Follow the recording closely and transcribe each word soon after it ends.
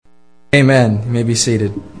Amen. You may be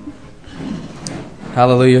seated.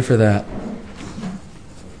 Hallelujah for that.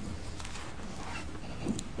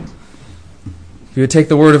 If you would take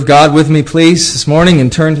the Word of God with me, please, this morning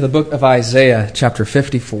and turn to the book of Isaiah, chapter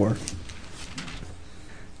 54.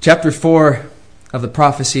 Chapter 4 of the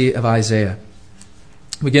prophecy of Isaiah.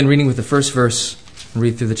 Begin reading with the first verse and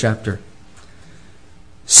read through the chapter.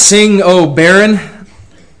 Sing, O barren,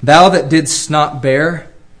 thou that didst not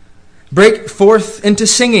bear. Break forth into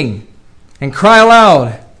singing, and cry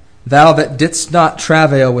aloud, thou that didst not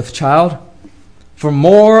travail with child. For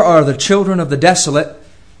more are the children of the desolate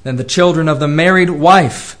than the children of the married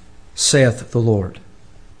wife, saith the Lord.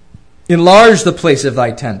 Enlarge the place of thy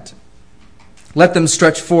tent. Let them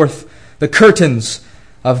stretch forth the curtains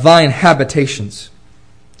of thine habitations.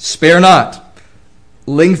 Spare not,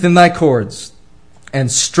 lengthen thy cords,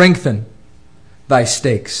 and strengthen thy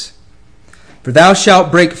stakes. For thou shalt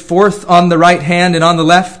break forth on the right hand and on the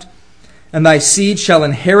left, and thy seed shall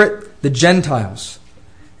inherit the Gentiles,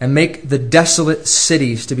 and make the desolate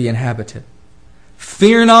cities to be inhabited.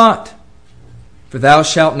 Fear not, for thou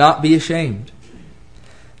shalt not be ashamed.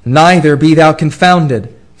 Neither be thou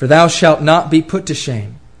confounded, for thou shalt not be put to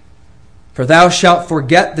shame. For thou shalt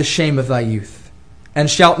forget the shame of thy youth, and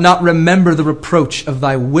shalt not remember the reproach of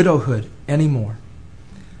thy widowhood any more.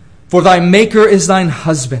 For thy Maker is thine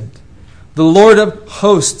husband, the Lord of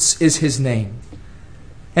hosts is his name.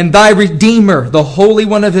 And thy Redeemer, the Holy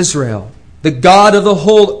One of Israel, the God of the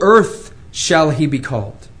whole earth shall he be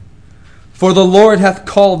called. For the Lord hath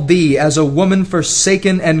called thee as a woman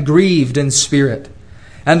forsaken and grieved in spirit,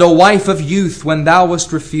 and a wife of youth when thou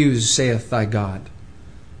wast refused, saith thy God.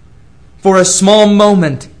 For a small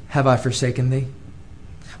moment have I forsaken thee,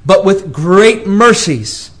 but with great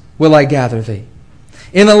mercies will I gather thee.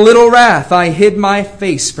 In a little wrath I hid my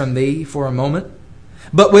face from thee for a moment,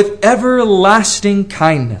 but with everlasting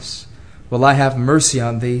kindness will I have mercy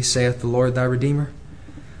on thee, saith the Lord thy Redeemer.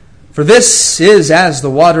 For this is as the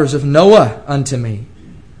waters of Noah unto me.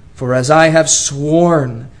 For as I have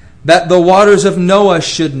sworn that the waters of Noah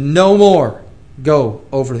should no more go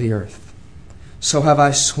over the earth, so have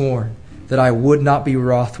I sworn that I would not be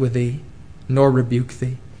wroth with thee, nor rebuke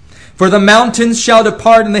thee. For the mountains shall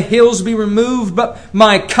depart and the hills be removed, but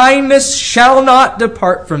my kindness shall not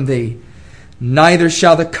depart from thee, neither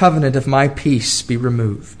shall the covenant of my peace be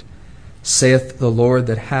removed, saith the Lord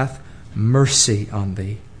that hath mercy on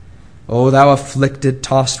thee. O thou afflicted,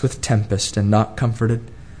 tossed with tempest, and not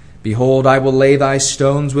comforted, behold, I will lay thy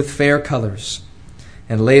stones with fair colors,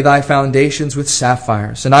 and lay thy foundations with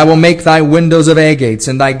sapphires, and I will make thy windows of agates,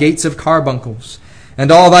 and thy gates of carbuncles,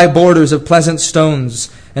 and all thy borders of pleasant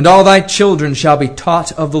stones, and all thy children shall be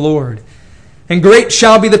taught of the Lord. And great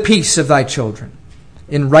shall be the peace of thy children.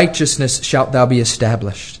 In righteousness shalt thou be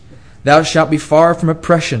established. Thou shalt be far from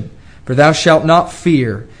oppression, for thou shalt not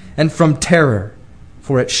fear, and from terror,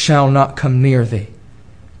 for it shall not come near thee.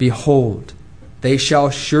 Behold, they shall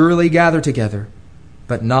surely gather together,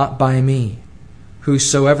 but not by me.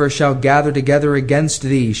 Whosoever shall gather together against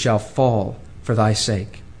thee shall fall for thy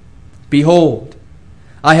sake. Behold,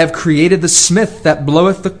 I have created the smith that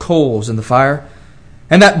bloweth the coals in the fire,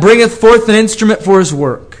 and that bringeth forth an instrument for his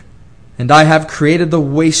work. And I have created the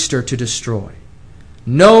waster to destroy.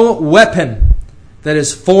 No weapon that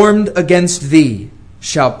is formed against thee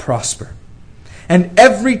shall prosper. And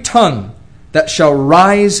every tongue that shall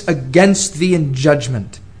rise against thee in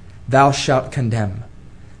judgment thou shalt condemn.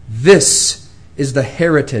 This is the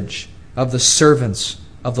heritage of the servants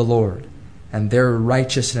of the Lord, and their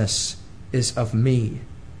righteousness is of me,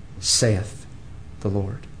 saith the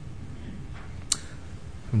Lord.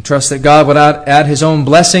 I trust that God would add his own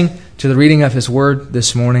blessing to the reading of his word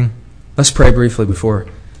this morning. Let's pray briefly before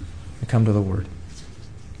we come to the word.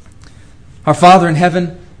 Our Father in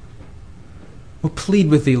heaven, we'll plead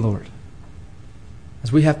with thee, Lord,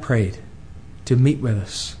 as we have prayed, to meet with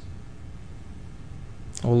us.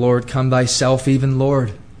 O Lord, come thyself, even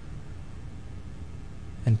Lord,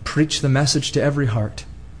 and preach the message to every heart.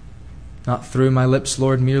 Not through my lips,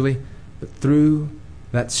 Lord, merely, but through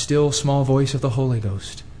that still small voice of the Holy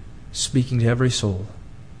Ghost, speaking to every soul.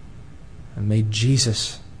 And may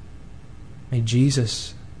Jesus,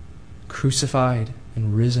 crucified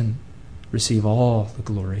and risen, receive all the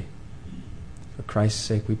glory. For Christ's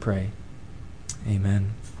sake we pray.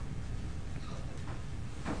 Amen.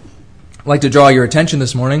 I'd like to draw your attention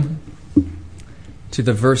this morning to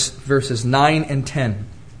the verses 9 and 10.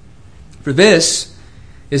 For this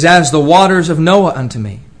is as the waters of Noah unto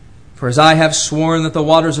me. For as I have sworn that the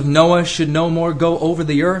waters of Noah should no more go over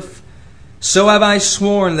the earth, so have I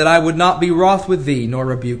sworn that I would not be wroth with thee, nor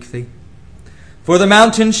rebuke thee. For the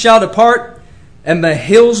mountains shall depart, and the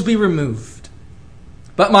hills be removed.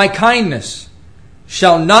 But my kindness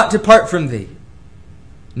shall not depart from thee,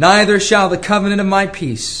 neither shall the covenant of my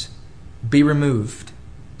peace be removed,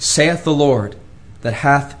 saith the Lord, that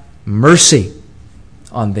hath mercy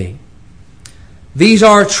on thee. These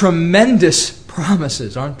are tremendous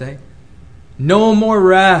promises, aren't they? No more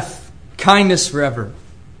wrath, kindness forever.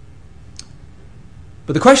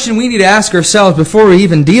 But the question we need to ask ourselves before we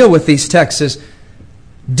even deal with these texts is,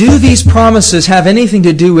 do these promises have anything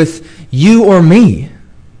to do with you or me?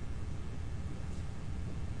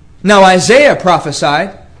 Now, Isaiah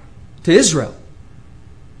prophesied to Israel.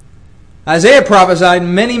 Isaiah prophesied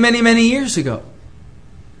many, many, many years ago.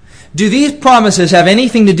 Do these promises have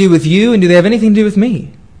anything to do with you, and do they have anything to do with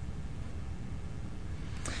me?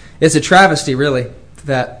 It's a travesty, really,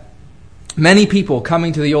 that many people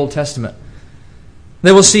coming to the Old Testament,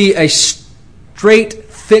 they will see a straight,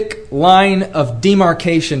 thick line of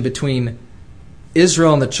demarcation between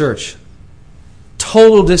Israel and the church.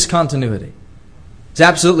 Total discontinuity. There's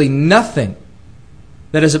absolutely nothing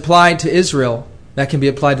that is applied to Israel that can be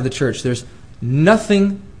applied to the church. There's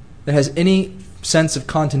nothing that has any sense of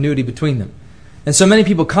continuity between them. And so many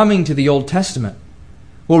people coming to the Old Testament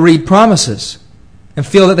will read promises and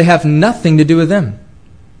feel that they have nothing to do with them.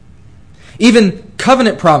 Even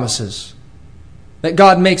covenant promises that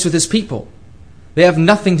God makes with His people, they have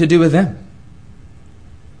nothing to do with them.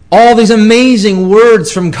 All these amazing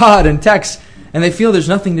words from God and texts, and they feel there's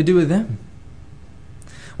nothing to do with them.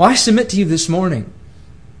 Well, I submit to you this morning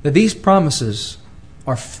that these promises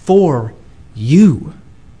are for you.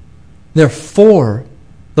 They're for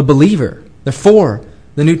the believer. They're for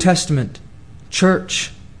the New Testament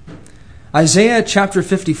church. Isaiah chapter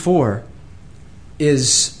 54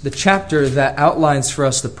 is the chapter that outlines for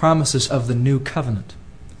us the promises of the new covenant.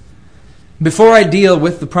 Before I deal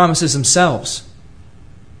with the promises themselves,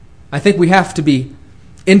 I think we have to be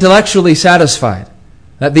intellectually satisfied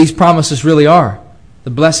that these promises really are the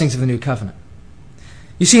blessings of the new covenant.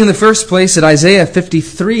 You see in the first place that Isaiah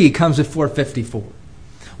 53 comes before 54.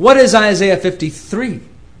 What is Isaiah 53?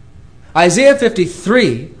 Isaiah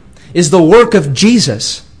 53 is the work of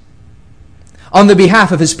Jesus on the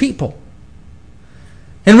behalf of His people.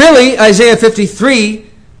 And really, Isaiah 53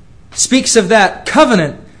 speaks of that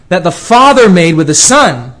covenant that the Father made with the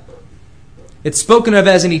Son. It's spoken of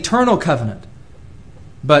as an eternal covenant.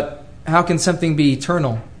 But how can something be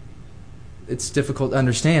eternal? It's difficult to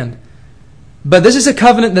understand. But this is a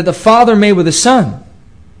covenant that the Father made with the Son.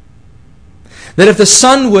 That if the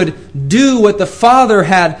Son would do what the Father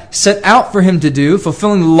had set out for Him to do,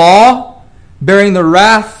 fulfilling the law, bearing the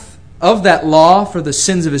wrath of that law for the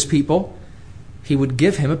sins of His people, He would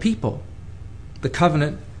give Him a people. The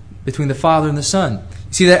covenant between the Father and the Son.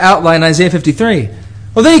 You see that outline in Isaiah 53.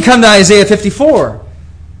 Well, then you come to Isaiah 54.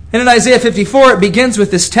 And in Isaiah 54, it begins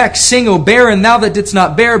with this text, "Sing, O barren, thou that didst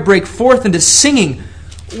not bear, break forth into singing."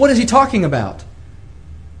 What is he talking about?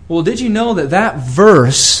 Well, did you know that that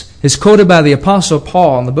verse is quoted by the Apostle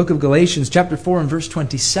Paul in the book of Galatians chapter 4 and verse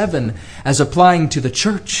 27 as applying to the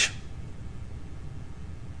church?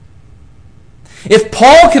 If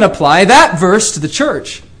Paul can apply that verse to the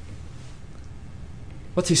church,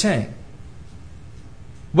 what's he saying?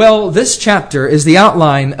 Well, this chapter is the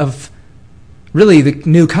outline of really the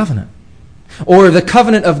new covenant, or the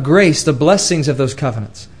covenant of grace, the blessings of those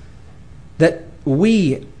covenants that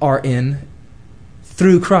we are in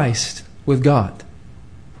through Christ with God.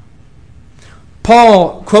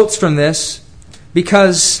 Paul quotes from this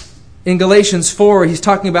because in Galatians 4, he's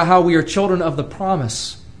talking about how we are children of the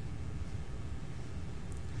promise.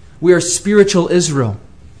 We are spiritual Israel.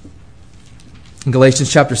 In Galatians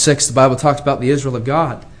chapter 6, the Bible talks about the Israel of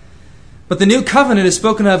God. But the new covenant is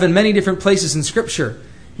spoken of in many different places in Scripture.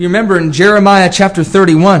 You remember in Jeremiah chapter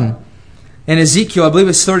 31 and Ezekiel, I believe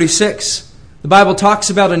it's 36, the Bible talks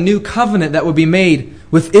about a new covenant that will be made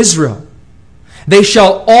with Israel. They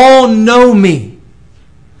shall all know me.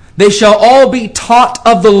 They shall all be taught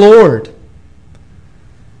of the Lord.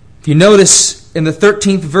 If you notice in the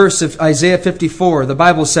 13th verse of Isaiah 54, the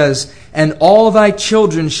Bible says, "And all thy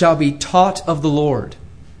children shall be taught of the Lord."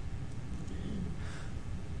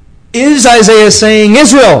 Is Isaiah saying,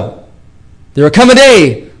 Israel, there will come a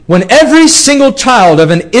day when every single child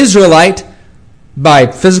of an Israelite by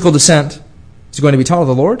physical descent is going to be taught of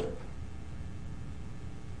the Lord?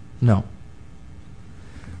 No.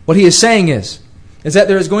 What he is saying is that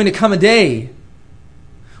there is going to come a day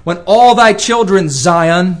when all thy children,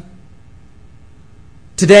 Zion,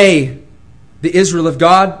 today, the Israel of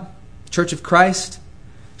God, Church of Christ,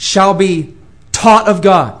 shall be taught of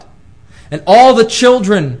God. And all the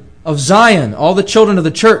children of Zion, all the children of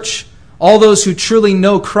the church, All those who truly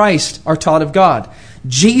know Christ are taught of God.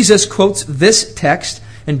 Jesus quotes this text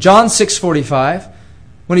in John 6:45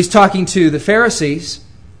 when he's talking to the Pharisees.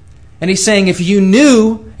 And he's saying, if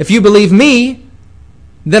you believe me,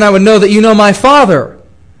 then I would know that you know my Father.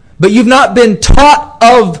 But you've not been taught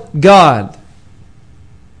of God.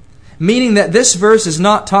 Meaning that this verse is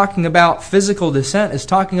not talking about physical descent. It's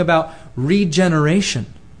talking about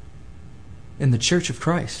regeneration in the church of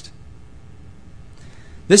Christ.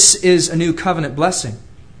 This is a new covenant blessing.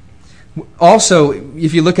 Also,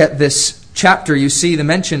 if you look at this chapter, you see the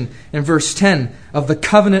mention in verse 10 of the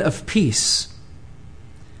covenant of peace.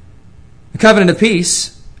 The covenant of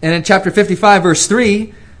peace, and in chapter 55, verse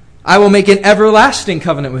 3, I will make an everlasting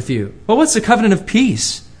covenant with you. Well, what's the covenant of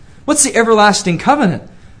peace? What's the everlasting covenant?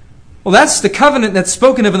 Well, that's the covenant that's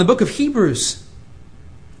spoken of in the book of Hebrews.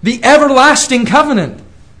 The everlasting covenant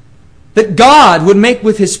that God would make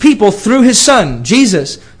with His people through His Son,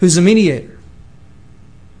 Jesus, who's the mediator.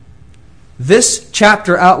 This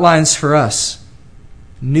chapter outlines for us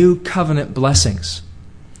new covenant blessings.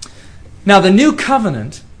 Now, the new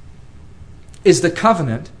covenant is the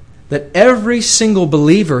covenant that every single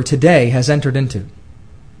believer today has entered into.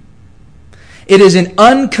 It is an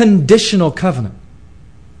unconditional covenant.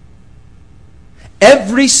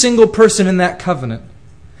 Every single person in that covenant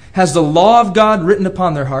has the law of God written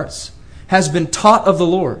upon their hearts, has been taught of the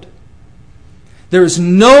Lord. There is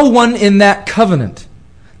no one in that covenant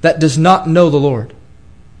that does not know the Lord.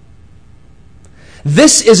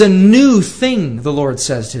 This is a new thing, the Lord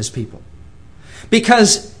says to His people.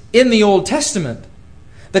 Because in the Old Testament,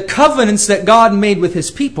 the covenants that God made with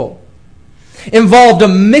His people involved a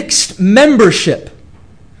mixed membership.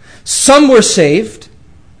 Some were saved,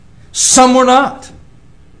 some were not.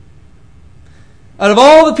 Out of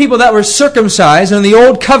all the people that were circumcised in the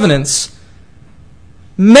old covenants,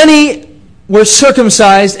 many were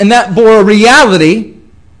circumcised, and that bore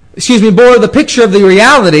the picture of the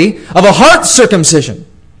reality of a heart circumcision.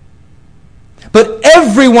 But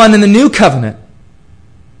everyone in the new covenant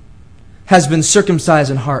has been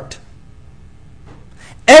circumcised in heart.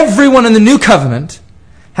 Everyone in the new covenant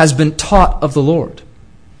has been taught of the Lord.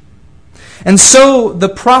 And so the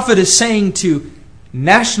prophet is saying to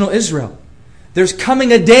national Israel, there's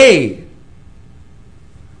coming a day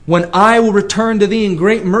when I will return to thee in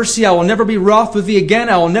great mercy. I will never be wroth with thee again.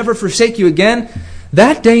 I will never forsake you again.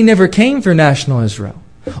 That day never came for national Israel.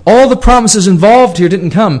 All the promises involved here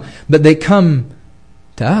didn't come, but they come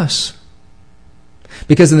to us.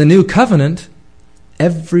 Because in the new covenant,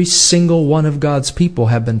 every single one of God's people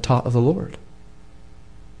have been taught of the Lord.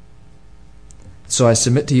 So I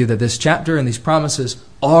submit to you that this chapter and these promises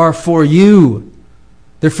are for you.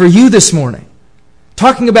 They're for you this morning.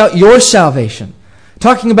 Talking about your salvation.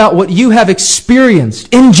 Talking about what you have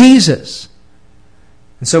experienced in Jesus.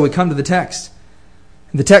 And so we come to the text.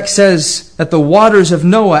 And the text says that the waters of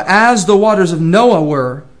Noah, as the waters of Noah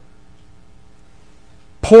were,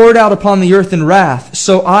 poured out upon the earth in wrath,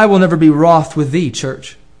 so I will never be wroth with thee,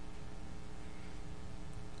 church.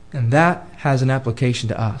 And that has an application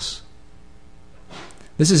to us.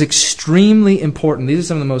 This is extremely important. These are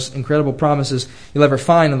some of the most incredible promises you'll ever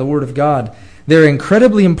find in the Word of God. They're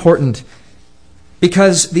incredibly important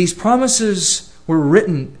because these promises were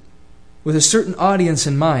written with a certain audience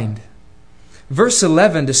in mind. Verse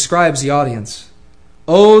 11 describes the audience.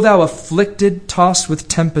 O thou afflicted, tossed with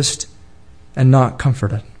tempest, and not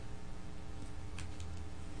comforted.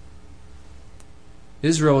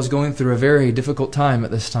 Israel is going through a very difficult time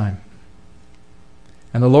at this time.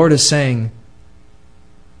 And the Lord is saying,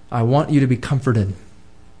 I want you to be comforted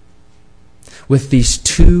with these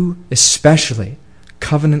two, especially,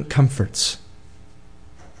 covenant comforts.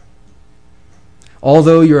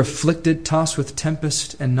 Although you're afflicted, tossed with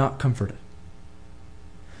tempest, and not comforted.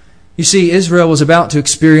 You see, Israel was about to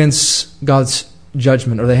experience God's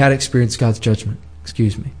judgment, or they had experienced God's judgment.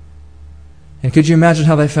 And could you imagine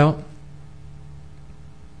how they felt?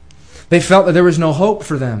 They felt that there was no hope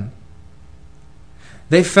for them.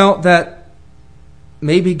 They felt that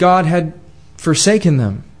maybe God had forsaken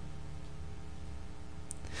them.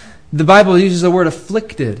 The Bible uses the word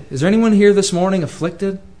afflicted. Is there anyone here this morning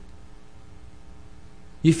afflicted?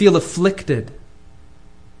 You feel afflicted.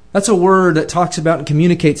 That's a word that talks about and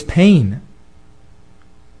communicates pain.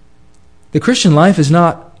 The Christian life is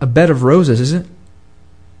not a bed of roses, is it?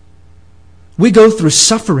 We go through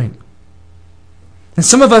suffering. And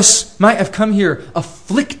some of us might have come here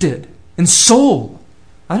afflicted in soul.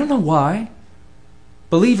 I don't know why.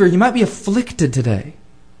 Believer, you might be afflicted today.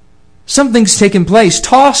 Something's taken place,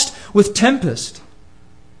 tossed with tempest.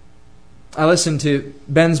 I listened to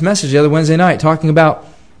Ben's message the other Wednesday night talking about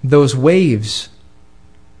those waves.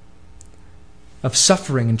 of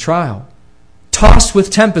suffering and trial. Tossed with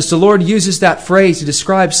tempest. The Lord uses that phrase to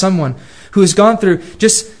describe someone who has gone through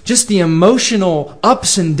just the emotional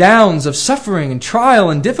ups and downs of suffering and trial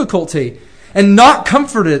and difficulty, and not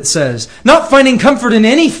comforted, it says. Not finding comfort in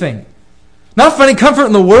anything. Not finding comfort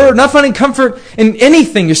in the Word. Not finding comfort in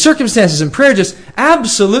anything. Your circumstances and prayer, just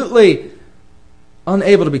absolutely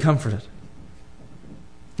unable to be comforted.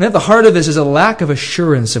 And at the heart of this is a lack of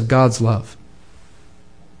assurance of God's love.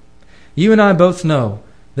 You and I both know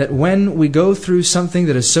that when we go through something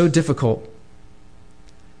that is so difficult,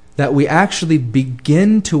 that we actually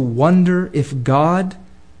begin to wonder if God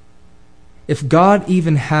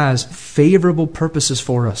even has favorable purposes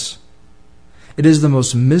for us. It is the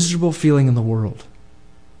most miserable feeling in the world.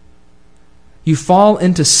 You fall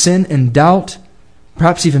into sin and doubt,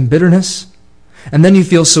 perhaps even bitterness, and then you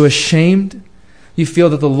feel so ashamed. You feel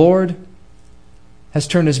that the Lord has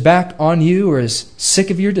turned His back on you, or is sick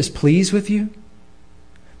of you, or displeased with you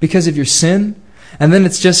because of your sin. And then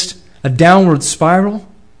it's just a downward spiral.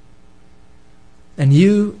 And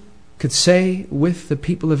you could say with the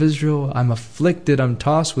people of Israel, I'm afflicted, I'm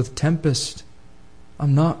tossed with tempest.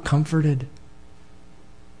 I'm not comforted.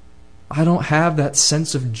 I don't have that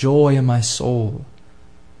sense of joy in my soul.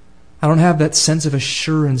 I don't have that sense of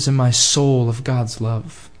assurance in my soul of God's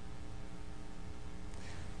love.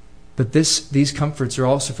 But these comforts are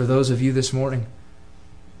also for those of you this morning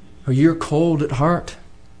who you're cold at heart.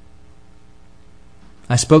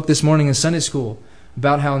 I spoke this morning in Sunday school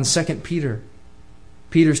about how in 2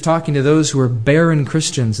 Peter's talking to those who are barren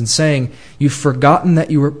Christians and saying, you've forgotten that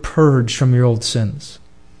you were purged from your old sins.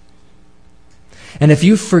 And if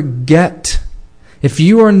you forget, if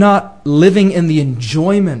you are not living in the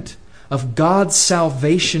enjoyment of God's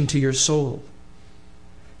salvation to your soul,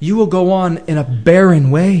 you will go on in a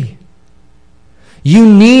barren way. You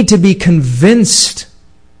need to be convinced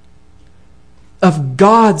of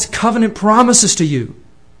God's covenant promises to you.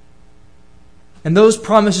 And those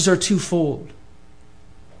promises are twofold.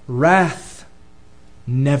 Wrath,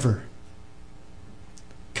 never.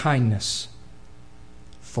 Kindness,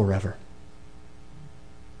 forever.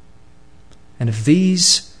 And if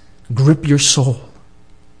these grip your soul,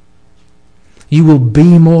 you will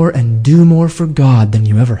be more and do more for God than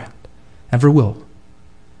you ever will.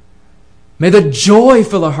 May the joy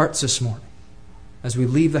fill our hearts this morning as we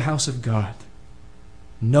leave the house of God,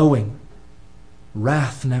 knowing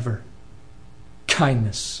wrath never,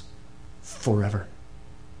 kindness forever.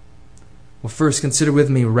 Well, first consider with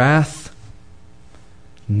me wrath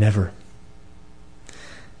never.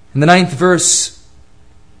 In the 9th verse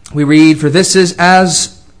we read, for this is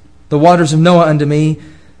as the waters of Noah unto me,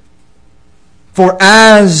 for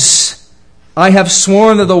as I have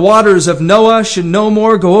sworn that the waters of Noah should no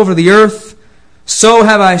more go over the earth, so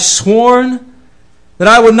have I sworn that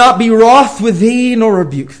I would not be wroth with thee nor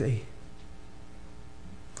rebuke thee.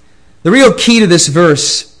 The real key to this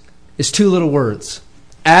verse is two little words.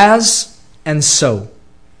 As and so.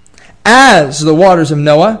 As the waters of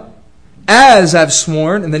Noah, as I've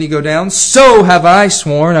sworn, and then you go down, so have I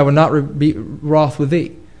sworn I would not be wroth with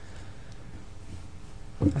thee.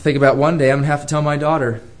 I think about one day I'm going to have to tell my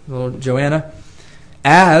daughter, little Joanna,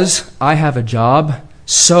 as I have a job,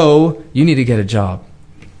 so you need to get a job.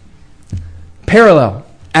 Parallel.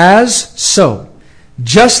 As, so.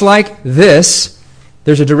 Just like this,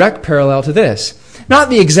 there's a direct parallel to this. Not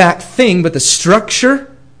the exact thing, but the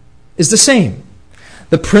structure is the same.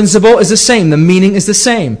 The principle is the same. The meaning is the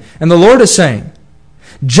same. And the Lord is saying,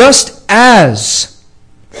 just as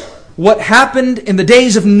what happened in the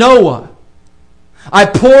days of Noah, I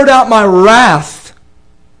poured out my wrath,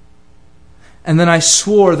 and then I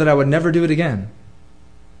swore that I would never do it again.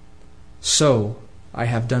 So I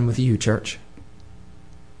have done with you, church.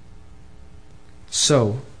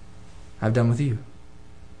 So I've done with you.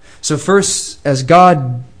 So first, as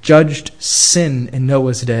God judged sin in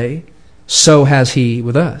Noah's day, so has He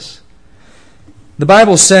with us. The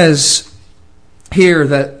Bible says here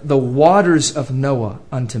that the waters of Noah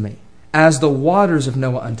unto me, as the waters of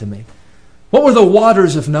Noah unto me. What were the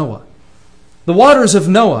waters of Noah? The waters of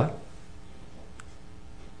Noah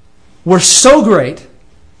were so great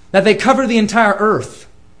that they covered the entire earth.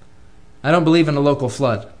 I don't believe in a local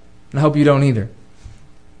flood, and I hope you don't either.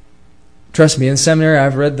 Trust me, in seminary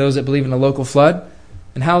I've read those that believe in a local flood,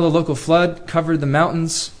 and how the local flood covered the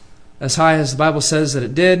mountains as high as the Bible says that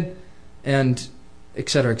it did, and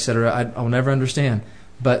etc., etc. I'll never understand.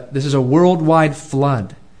 But this is a worldwide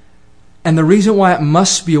flood. And the reason why it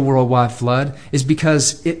must be a worldwide flood is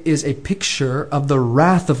because it is a picture of the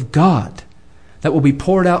wrath of God that will be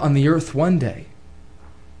poured out on the earth one day.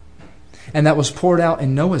 And that was poured out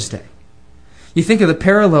in Noah's day. You think of the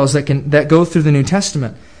parallels that go through the New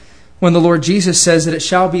Testament when the Lord Jesus says that it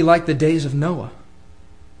shall be like the days of Noah.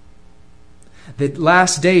 The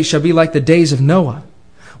last days shall be like the days of Noah,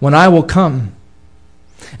 when I will come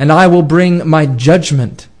and I will bring my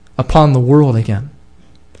judgment upon the world again.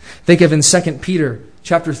 Think of in 2 Peter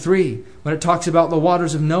chapter 3, when it talks about the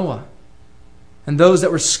waters of Noah. And those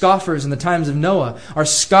that were scoffers in the times of Noah are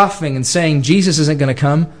scoffing and saying Jesus isn't going to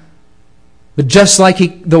come. But just like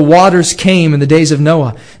the waters came in the days of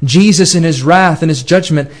Noah, Jesus in His wrath and His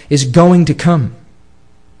judgment is going to come.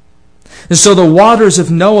 And so the waters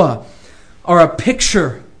of Noah are a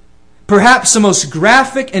picture, perhaps the most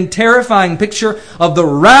graphic and terrifying picture of the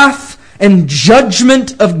wrath and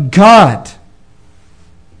judgment of God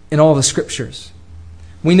in all the Scriptures.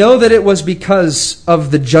 We know that it was because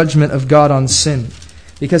of the judgment of God on sin.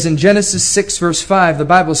 Because in Genesis 6 verse 5, the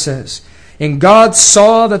Bible says, "And God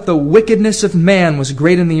saw that the wickedness of man was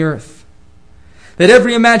great in the earth, that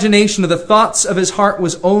every imagination of the thoughts of his heart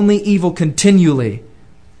was only evil continually.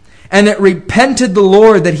 And it repented the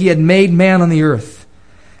Lord that He had made man on the earth,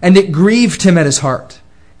 and it grieved Him at His heart.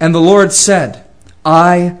 And the Lord said,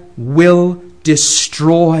 I will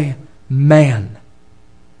destroy man.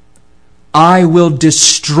 I will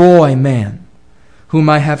destroy man, whom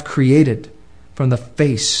I have created from the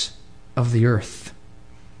face of the earth."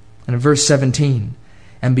 And in verse 17,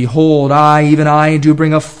 "And behold, I, even I, do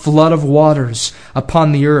bring a flood of waters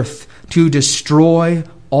upon the earth to destroy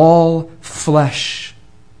all flesh."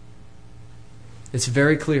 It's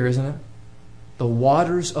very clear, isn't it? The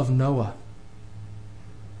waters of Noah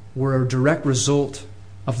were a direct result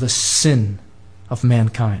of the sin of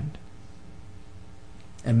mankind.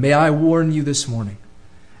 And may I warn you this morning,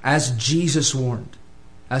 as Jesus warned,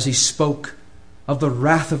 as He spoke of the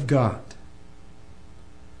wrath of God,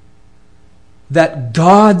 that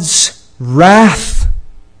God's wrath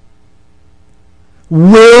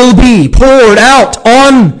will be poured out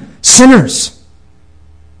on sinners.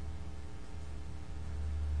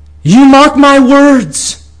 You mark my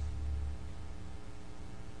words.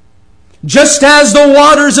 Just as the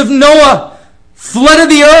waters of Noah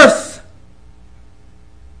flooded the earth,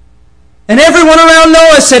 and everyone around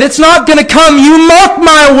Noah said, it's not going to come. You mark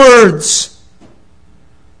my words.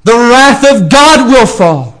 The wrath of God will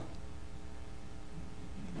fall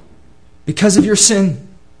because of your sin.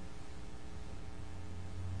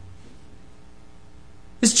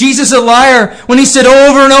 Is Jesus a liar when He said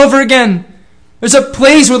over and over again, there's a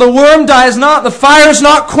place where the worm dies not, the fire is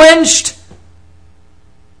not quenched?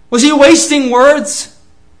 Was He wasting words?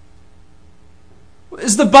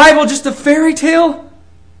 Is the Bible just a fairy tale?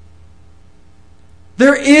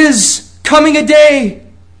 There is coming a day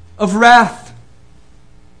of wrath.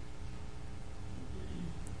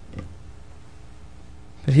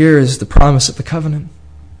 But here is the promise of the covenant.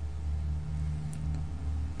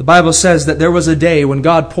 The Bible says that there was a day when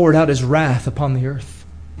God poured out His wrath upon the earth.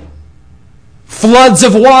 Floods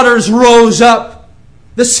of waters rose up.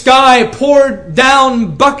 The sky poured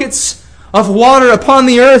down buckets of water upon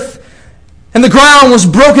the earth. And the ground was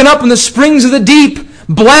broken up and the springs of the deep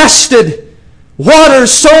blasted water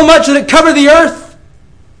so much that it covered the earth.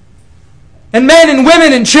 And men and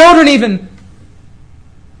women and children even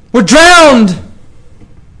were drowned.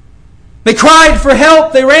 They cried for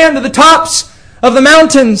help. They ran to the tops of the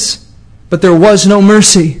mountains. But there was no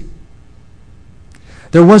mercy.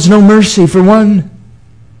 There was no mercy for one.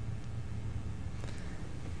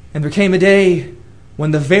 And there came a day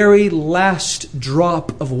when the very last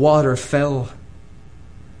drop of water fell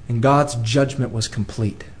and God's judgment was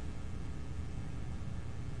complete.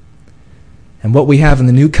 And what we have in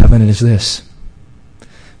the new covenant is this.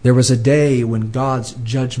 There was a day when God's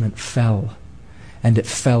judgment fell, and it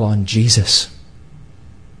fell on Jesus.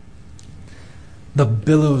 The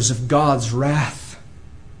billows of God's wrath.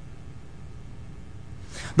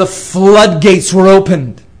 The floodgates were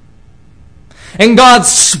opened. And God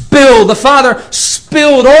the Father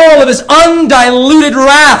spilled all of His undiluted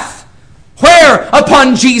wrath. Where?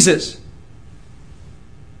 Upon Jesus.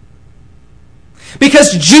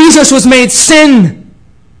 Because Jesus was made sin.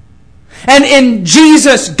 And in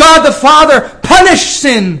Jesus, God the Father punished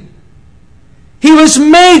sin. He was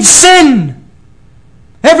made sin.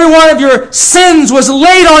 Every one of your sins was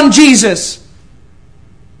laid on Jesus.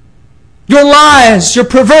 Your lies, your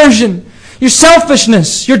perversion, your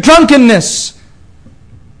selfishness, your drunkenness.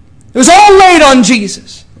 It was all laid on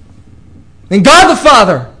Jesus. And God the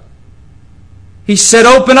Father, He said,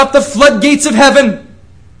 open up the floodgates of heaven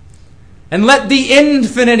and let the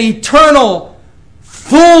infinite, eternal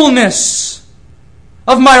fullness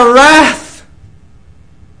of my wrath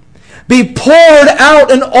be poured out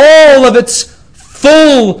in all of its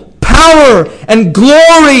full power power and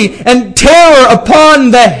glory and terror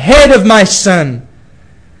upon the head of my son.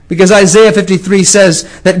 Because Isaiah 53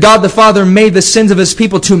 says that God the Father made the sins of His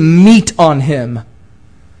people to meet on Him.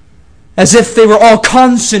 As if they were all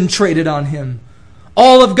concentrated on Him.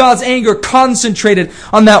 All of God's anger concentrated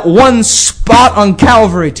on that one spot on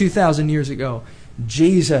Calvary 2,000 years ago.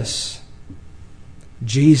 Jesus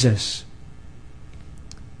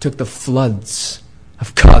took the floods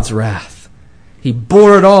of God's wrath. He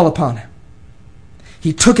bore it all upon Him.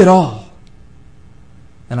 He took it all.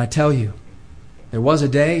 And I tell you, there was a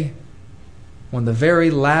day when the very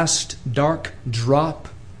last dark drop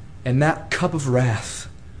in that cup of wrath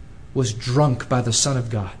was drunk by the Son of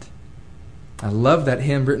God. I love that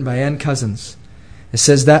hymn written by Ann Cousins. It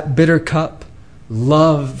says, that bitter cup,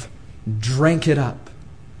 love drank it up.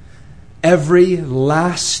 Every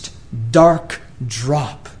last dark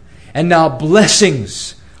drop. And now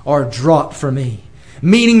blessings are draught for me.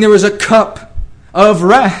 Meaning there was a cup of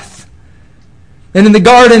wrath. And in the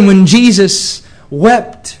garden when Jesus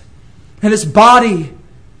wept and His body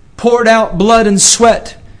poured out blood and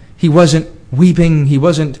sweat, He wasn't weeping. He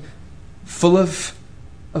wasn't full of,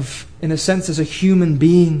 in a sense, as a human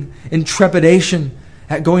being, in trepidation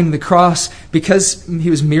at going to the cross, because He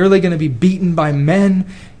was merely going to be beaten by men.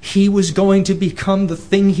 He was going to become the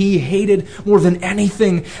thing He hated more than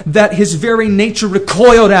anything, that His very nature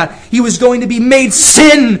recoiled at. He was going to be made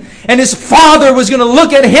sin, and His Father was going to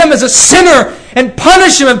look at Him as a sinner and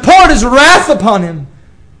punish Him and pour out His wrath upon Him.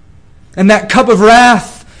 And that cup of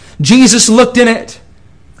wrath, Jesus looked in it.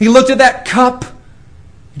 He looked at that cup.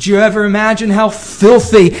 Did you ever imagine how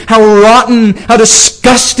filthy, how rotten, how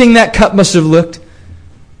disgusting that cup must have looked?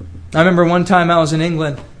 I remember one time I was in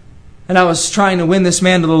England, and I was trying to win this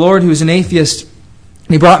man to the Lord who was an atheist.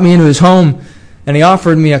 And he brought me into his home, and he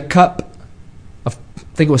offered me a cup of, I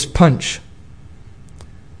think it was punch.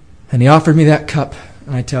 And he offered me that cup,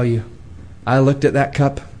 and I tell you, I looked at that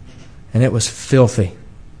cup, and it was filthy.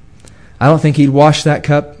 I don't think he'd washed that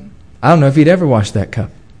cup. I don't know if he'd ever washed that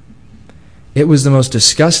cup. It was the most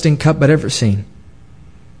disgusting cup I'd ever seen.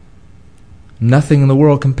 Nothing in the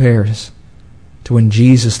world compares to when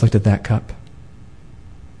Jesus looked at that cup.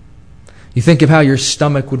 You think of how your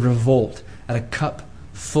stomach would revolt at a cup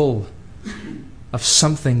full of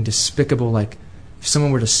something despicable, like if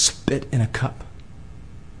someone were to spit in a cup.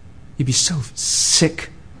 You'd be so sick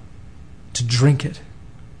to drink it.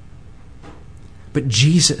 But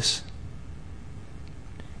Jesus,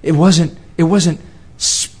 it wasn't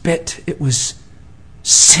spit, it was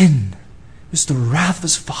sin. It was the wrath of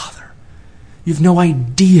His Father. You have no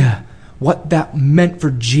idea what that meant for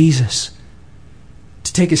Jesus.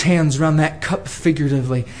 To take His hands around that cup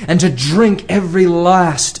figuratively and to drink every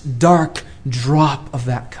last dark drop of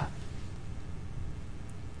that cup.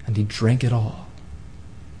 And He drank it all.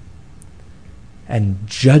 And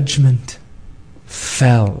judgment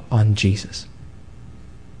fell on Jesus.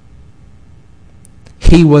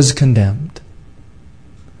 He was condemned.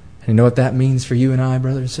 And you know what that means for you and I,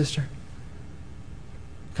 brother and sister?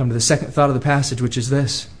 Come to the second thought of the passage, which is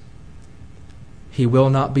this. He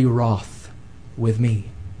will not be wroth with me.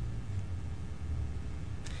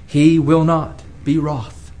 He will not be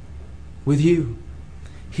wroth with you.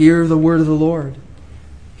 Hear the word of the Lord.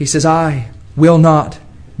 He says, I will not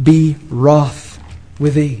be wroth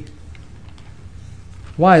with thee.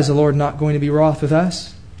 Why is the Lord not going to be wroth with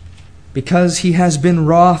us? Because He has been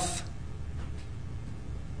wroth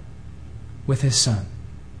with His Son.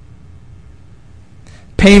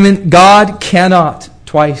 Payment God cannot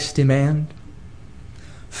twice demand.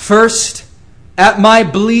 First, at my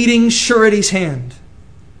bleeding surety's hand,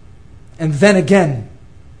 and then again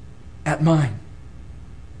at mine.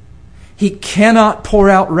 He cannot pour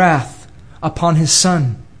out wrath upon His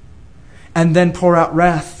Son and then pour out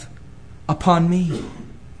wrath upon me.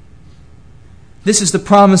 This is the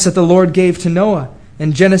promise that the Lord gave to Noah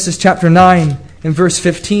in Genesis chapter 9 and verse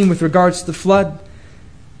 15 with regards to the flood.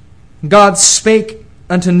 God spake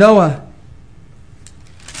unto Noah,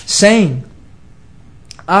 saying,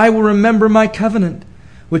 I will remember my covenant,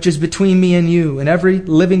 which is between me and you, and every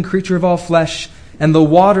living creature of all flesh, and the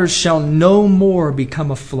waters shall no more become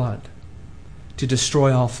a flood to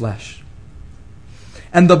destroy all flesh.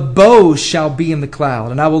 And the bow shall be in the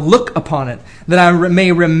cloud, and I will look upon it, that I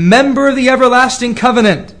may remember the everlasting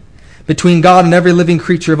covenant between God and every living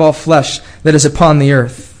creature of all flesh that is upon the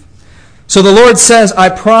earth. So the Lord says, I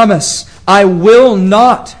promise, I will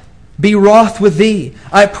not be wroth with thee.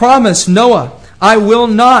 I promise, Noah, I will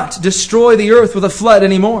not destroy the earth with a flood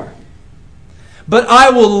anymore. But I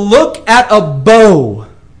will look at a bow,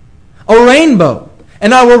 a rainbow,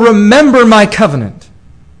 and I will remember my covenant.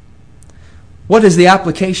 What is the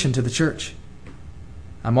application to the church?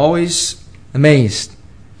 I'm always amazed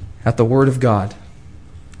at the Word of God.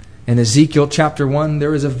 In Ezekiel chapter 1,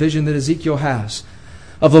 there is a vision that Ezekiel has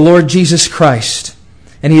of the Lord Jesus Christ.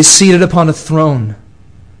 And He is seated upon a throne.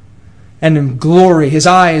 And in glory, His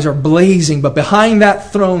eyes are blazing. But behind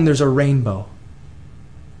that throne, there's a rainbow.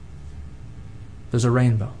 There's a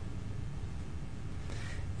rainbow.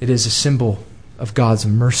 It is a symbol of God's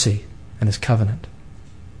mercy and His covenant.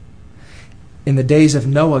 In the days of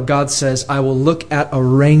Noah, God says, I will look at a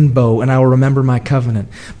rainbow and I will remember my covenant.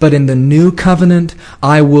 But in the new covenant,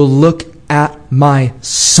 I will look at my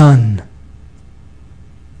Son.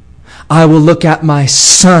 I will look at my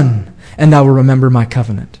Son and I will remember my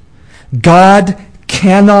covenant. God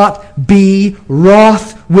cannot be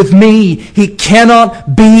wroth with me. He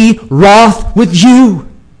cannot be wroth with you.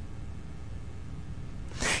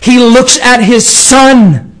 He looks at His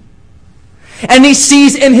Son. And He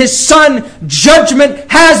sees in His Son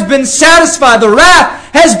judgment has been satisfied. The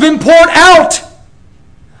wrath has been poured out.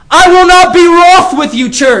 I will not be wroth with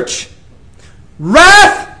you, church.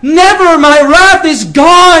 Wrath, never. My wrath is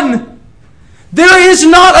gone. There is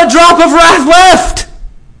not a drop of wrath left.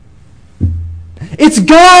 It's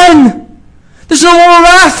gone. There's no more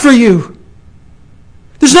wrath for you.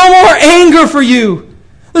 There's no more anger for you.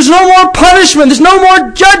 There's no more punishment. There's no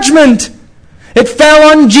more judgment. It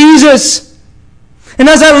fell on Jesus. And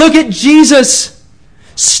as I look at Jesus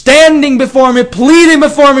standing before me, pleading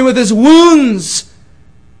before me with His wounds,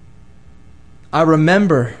 I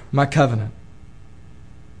remember my covenant.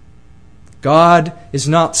 God is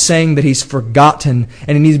not saying that He's forgotten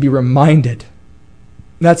and He needs to be reminded.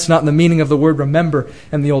 That's not the meaning of the word remember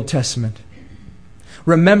in the Old Testament.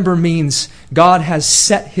 Remember means God has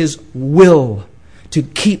set His will to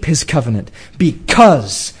keep His covenant.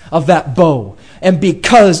 Because of that bow and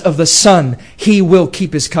because of the Son, He will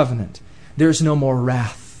keep His covenant. There's no more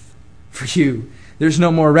wrath for you. There's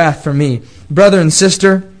no more wrath for me. Brother and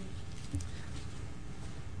sister,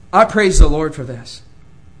 I praise the Lord for this.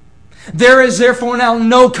 There is therefore now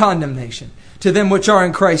no condemnation to them which are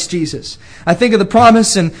in Christ Jesus. I think of the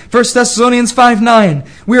promise in 1 Thessalonians 5:9.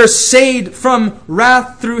 We are saved from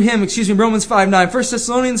wrath through Him. Romans 5:9. 1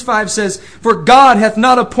 Thessalonians 5 says, For God hath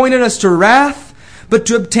not appointed us to wrath, but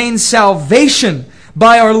to obtain salvation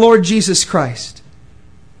by our Lord Jesus Christ.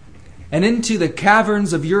 And into the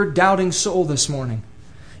caverns of your doubting soul this morning,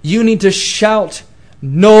 you need to shout,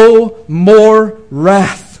 no more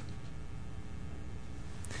wrath.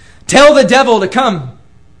 Tell the devil to come.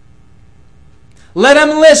 Let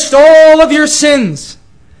him list all of your sins.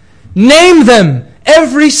 Name them,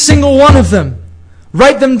 every single one of them.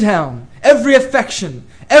 Write them down. Every affection,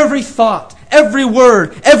 every thought, every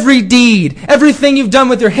word, every deed, everything you've done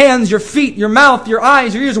with your hands, your feet, your mouth, your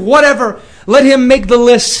eyes, your ears, whatever. Let him make the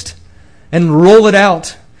list and roll it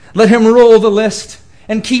out. Let him roll the list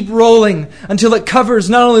and keep rolling until it covers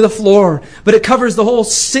not only the floor, but it covers the whole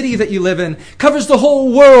city that you live in, covers the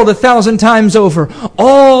whole world 1,000 times over,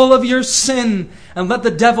 all of your sin. And let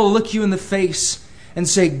the devil look you in the face and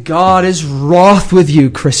say, God is wroth with you,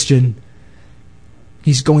 Christian.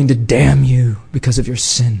 He's going to damn you because of your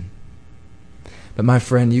sin. But my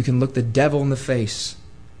friend, you can look the devil in the face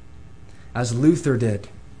as Luther did.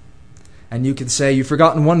 And you can say, you've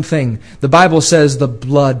forgotten one thing. The Bible says the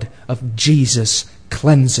blood of Jesus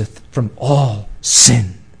cleanseth from all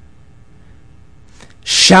sin.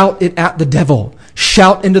 Shout it at the devil.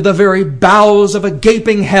 Shout into the very bowels of a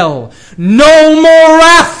gaping hell. No more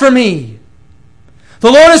wrath for me.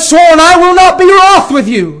 The Lord has sworn, I will not be wroth with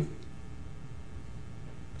you.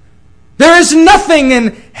 There is nothing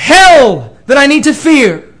in hell that I need to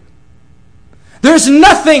fear. There's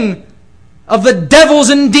nothing of the devils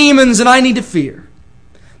and demons that I need to fear.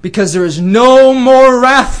 Because there is no more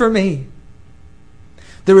wrath for me.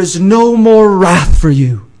 There is no more wrath for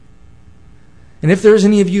you. And if there is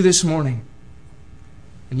any of you this morning,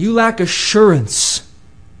 and you lack assurance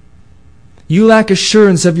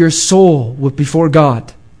of your soul before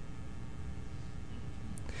God,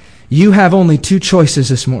 you have only two choices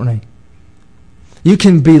this morning. You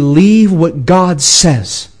can believe what God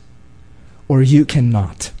says, or you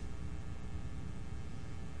cannot.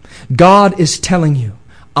 God is telling you,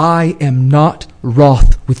 I am not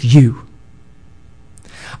wroth with you.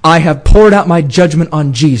 I have poured out my judgment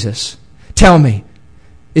on Jesus. Tell me,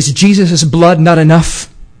 is Jesus' blood not enough?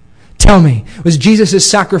 Tell me, was Jesus'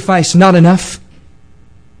 sacrifice not enough?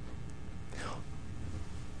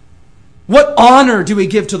 What honor do we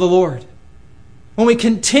give to the Lord when we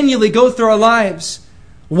continually go through our lives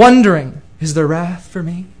wondering, is there wrath for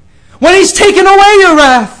me? When He's taken away your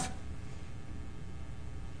wrath.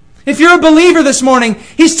 If you're a believer this morning,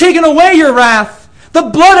 He's taken away your wrath. The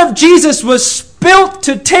blood of Jesus was spilt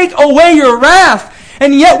to take away your wrath.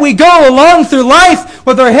 And yet we go along through life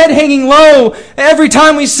with our head hanging low every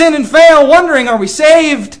time we sin and fail, wondering, are we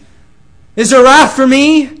saved? Is there wrath for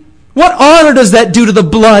me? What honor does that do to the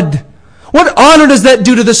blood? What honor does that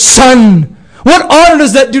do to the Son? What honor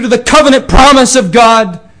does that do to the covenant promise of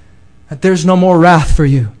God? That there's no more wrath for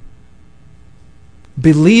you.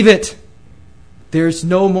 Believe it. There's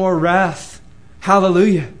no more wrath.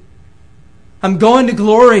 Hallelujah. I'm going to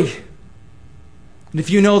glory. And if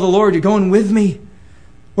you know the Lord, you're going with me.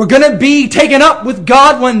 We're going to be taken up with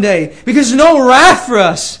God one day because there's no wrath for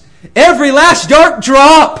us. Every last dark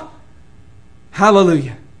drop.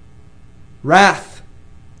 Hallelujah. Wrath.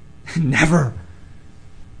 Never.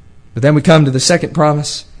 But then we come to the second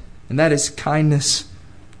promise, and that is kindness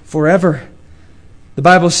forever. The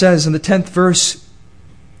Bible says in the 10th verse,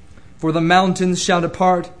 "For the mountains shall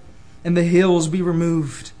depart, and the hills be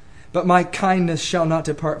removed, but my kindness shall not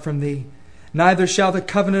depart from thee. Neither shall the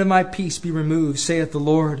covenant of my peace be removed, saith the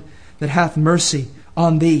Lord, that hath mercy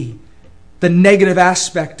on thee." The negative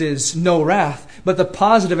aspect is no wrath, but the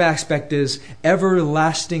positive aspect is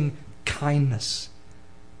everlasting kindness.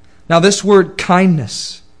 Now this word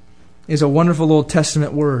kindness is a wonderful Old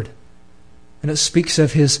Testament word, and it speaks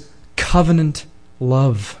of His covenant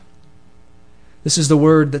love. This is the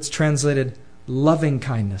word that's translated loving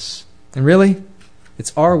kindness. And really,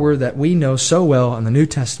 it's our word that we know so well in the New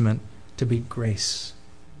Testament to be grace.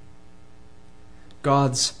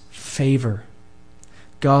 God's favor.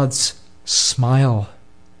 God's smile.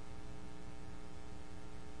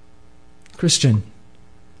 Christian,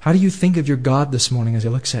 how do you think of your God this morning as He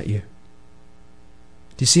looks at you?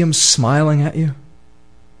 Do you see Him smiling at you?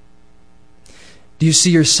 Do you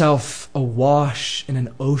see yourself awash in an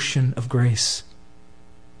ocean of grace?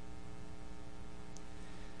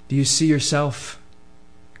 Do you see yourself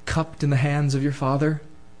cupped in the hands of your Father?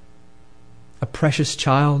 A precious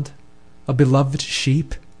child? A beloved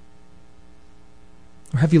sheep?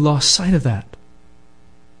 Or have you lost sight of that?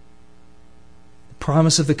 The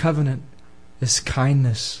promise of the covenant is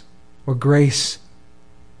kindness or grace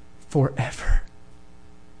forever.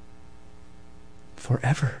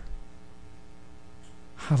 Forever.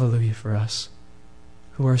 Hallelujah for us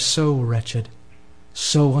who are so wretched,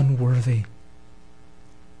 so unworthy.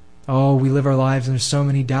 Oh, we live our lives and there's so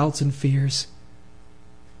many doubts and fears.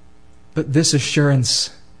 But this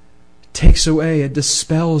assurance takes away, it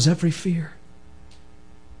dispels every fear.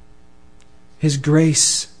 His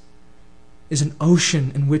grace is an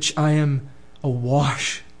ocean in which I am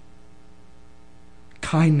awash.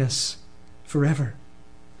 Kindness forever.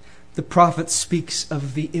 The prophet speaks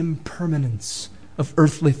of the impermanence of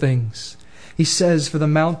earthly things. He says, "For the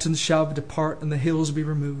mountains shall depart and the hills be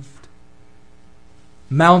removed."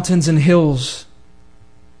 Mountains and hills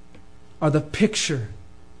are the picture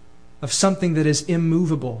of something that is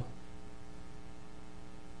immovable.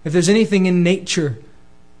 If there's anything in nature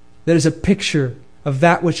that is a picture of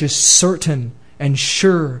that which is certain and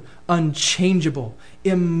sure, unchangeable,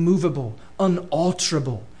 immovable,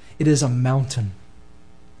 unalterable, it is a mountain.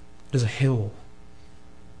 It is a hill.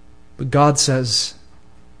 But God says,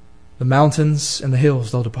 the mountains and the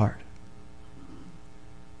hills, they'll depart.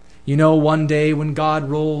 You know, one day when God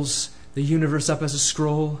rolls the universe up as a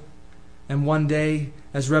scroll, and one day,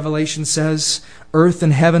 as Revelation says, earth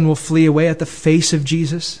and heaven will flee away at the face of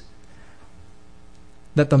Jesus,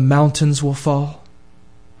 that the mountains will fall.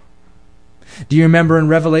 Do you remember in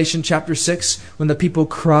Revelation chapter 6 when the people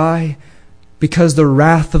cry because the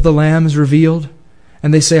wrath of the Lamb is revealed?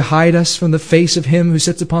 And they say, "Hide us from the face of Him who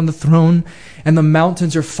sits upon the throne." And the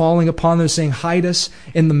mountains are falling upon them, saying, "Hide us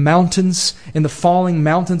in the mountains, in the falling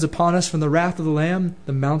mountains upon us from the wrath of the Lamb."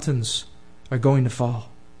 The mountains are going to fall.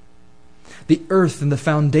 The earth and the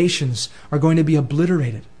foundations are going to be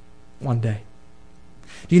obliterated one day.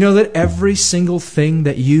 Do you know that every single thing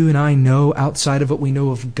that you and I know outside of what we know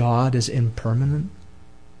of God is impermanent?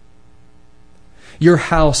 Your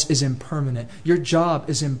house is impermanent. Your job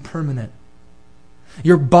is impermanent.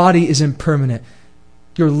 Your body is impermanent.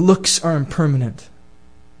 Your looks are impermanent.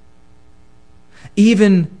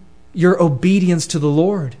 Even your obedience to the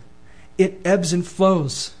Lord, it ebbs and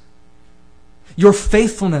flows. Your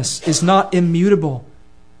faithfulness is not immutable.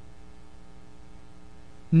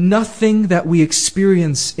 Nothing that we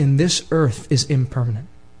experience in this earth is impermanent.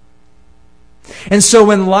 And so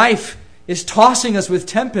when life is tossing us with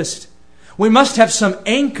tempest, we must have some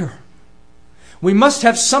anchor. We must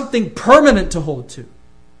have something permanent to hold to.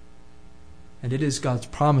 And it is God's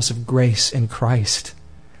promise of grace in Christ.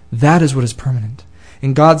 That is what is permanent.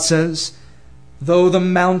 And God says, though the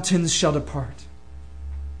mountains shall depart.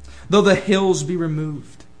 though the hills be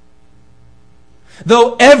removed,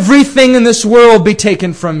 though everything in this world be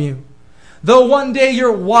taken from you, though one day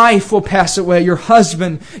your wife will pass away, your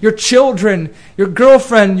husband, your children, your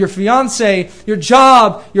girlfriend, your fiance, your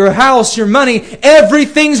job, your house, your money,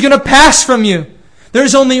 everything's going to pass from you.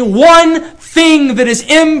 There's only one thing that is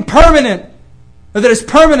impermanent, or that is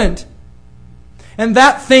permanent. And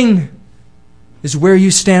that thing is where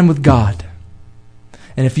you stand with God.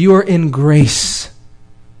 And if you are in grace,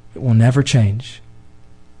 it will never change.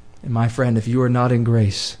 And my friend, if you are not in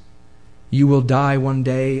grace, you will die one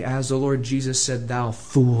day, as the Lord Jesus said, "Thou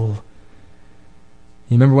fool."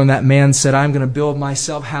 You remember when that man said, "I'm going to build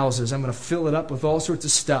myself houses. I'm going to fill it up with all sorts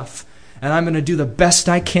of stuff. And I'm going to do the best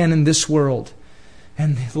I can in this world."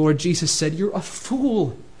 And the Lord Jesus said, "You're a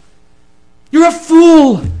fool. You're a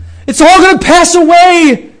fool. It's all going to pass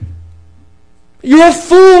away. You're a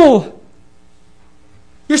fool.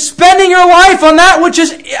 You're spending your life on that which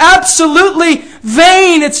is absolutely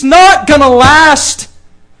vain. It's not going to last.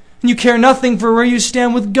 And you care nothing for where you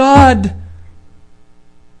stand with God."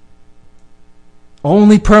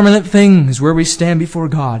 Only permanent thing is where we stand before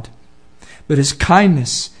God. But His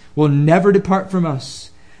kindness will never depart from us.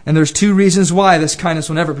 And there's two reasons why this kindness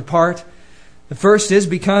will never depart. The first is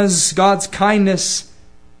because God's kindness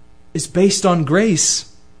is based on grace.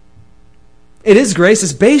 It is grace.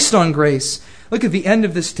 It's based on grace. Look at the end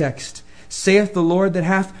of this text. "Saith the Lord that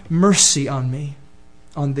hath mercy on me,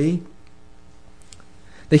 on thee."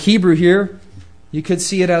 The Hebrew here, you could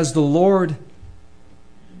see it as the Lord,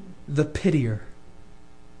 the pitier.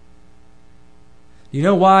 You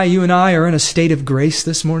know why you and I are in a state of grace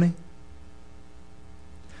this morning?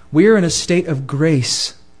 We are in a state of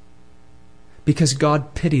grace because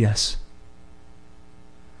God pitied us.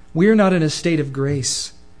 We are not in a state of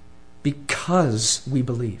grace because we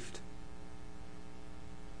believed.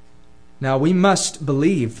 Now, we must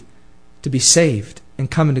believe to be saved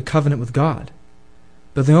and come into covenant with God.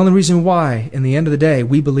 But the only reason why, in the end of the day,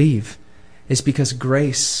 we believe is because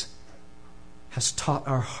grace has taught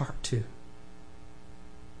our heart to.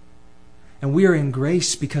 And we are in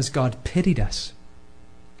grace because God pitied us.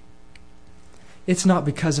 It's not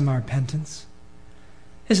because of my repentance.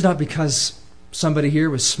 It's not because somebody here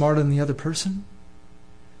was smarter than the other person.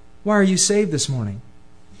 Why are you saved this morning?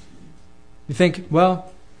 You think,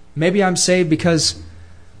 well, maybe I'm saved because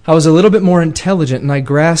I was a little bit more intelligent and I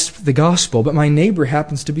grasped the gospel, but my neighbor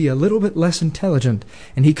happens to be a little bit less intelligent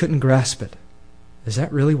and he couldn't grasp it. Is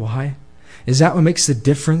that really why? Is that what makes the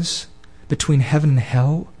difference between heaven and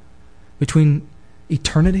hell? Between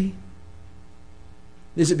eternity?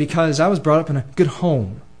 Is it because I was brought up in a good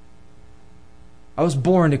home? I was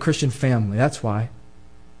born to a Christian family. That's why.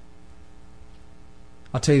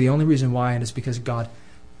 I'll tell you the only reason why, and it's because God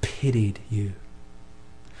pitied you.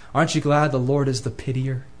 Aren't you glad the Lord is the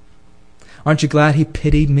pitier? Aren't you glad He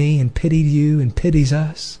pitied me and pitied you and pities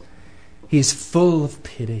us? He is full of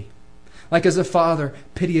pity. Like as a father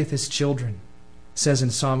pitieth his children, says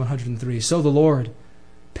in Psalm 103, so the Lord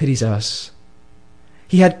pities us.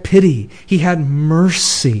 He had pity. He had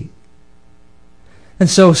mercy. And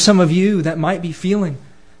so some of you that might be feeling,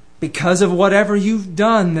 because of whatever you've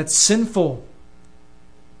done that's sinful.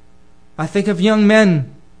 I think of young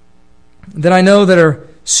men that I know that are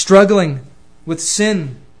struggling with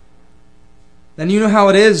sin. And you know how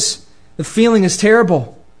it is. The feeling is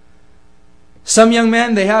terrible. Some young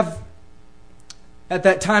men, they have, at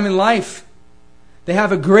that time in life, they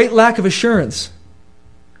have a great lack of assurance.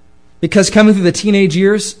 Because coming through the teenage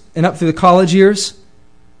years and up through the college years,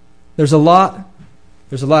 there's a lot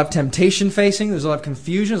of temptation facing, there's a lot of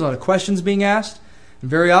confusion, there's a lot of questions being asked, and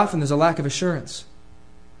very often there's a lack of assurance.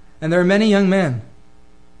 And there are many young men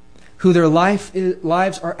who their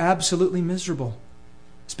lives are absolutely miserable.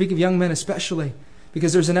 Speak of young men especially,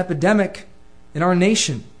 because there's an epidemic in our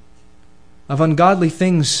nation of ungodly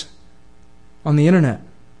things on the internet.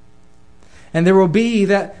 And there will be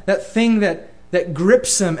that thing that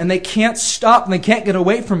grips them and they can't stop and they can't get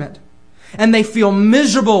away from it. And they feel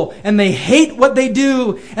miserable and they hate what they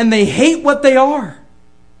do and they hate what they are.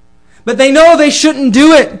 But they know they shouldn't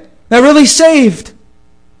do it. They're really saved.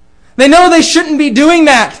 They know they shouldn't be doing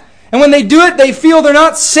that. And when they do it, they feel they're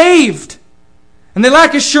not saved. And they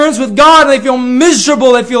lack assurance with God and they feel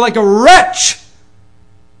miserable. They feel like a wretch.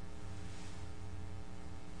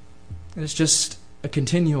 And it's just a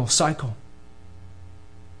continual cycle.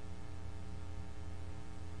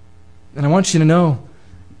 And I want you to know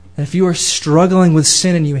that if you are struggling with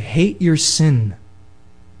sin and you hate your sin,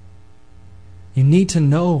 you need to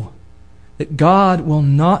know that God will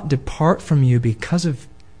not depart from you because of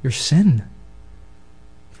your sin.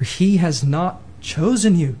 For He has not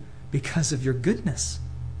chosen you because of your goodness.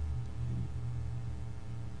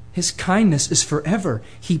 His kindness is forever.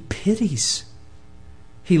 He pities.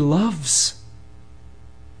 He loves.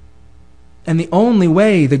 And the only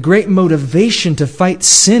way, the great motivation to fight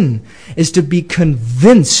sin is to be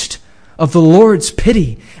convinced of the Lord's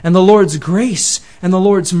pity and the Lord's grace and the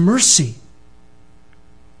Lord's mercy.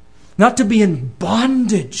 Not to be in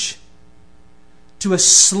bondage to a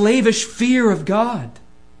slavish fear of God.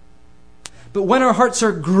 But when our hearts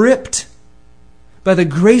are gripped by the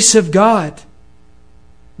grace of God,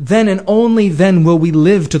 then and only then will we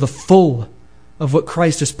live to the full of what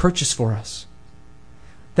Christ has purchased for us.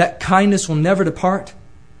 That kindness will never depart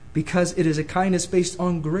because it is a kindness based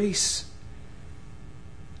on grace.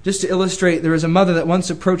 Just to illustrate, there was a mother that once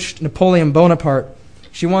approached Napoleon Bonaparte.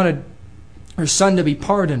 She wanted her son to be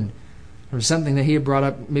pardoned. There was something that he had brought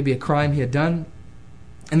up, maybe a crime he had done.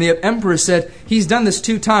 And the emperor said, he's done this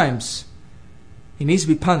 2 times. He needs to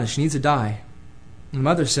be punished. He needs to die. And the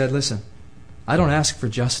mother said, listen, I don't ask for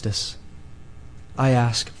justice. I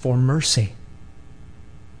ask for mercy.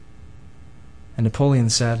 And Napoleon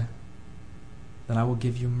said, then I will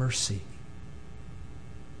give you mercy.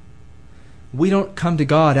 We don't come to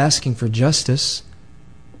God asking for justice.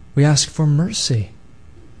 We ask for mercy.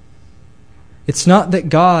 It's not that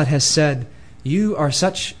God has said, you are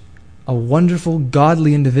such a wonderful,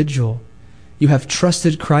 godly individual. You have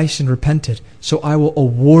trusted Christ and repented, so I will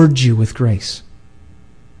award you with grace.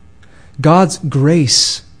 God's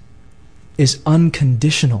grace is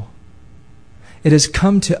unconditional. It has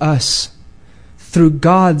come to us through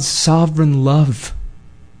God's sovereign love.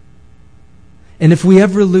 And if we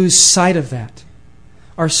ever lose sight of that,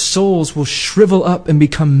 our souls will shrivel up and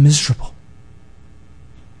become miserable.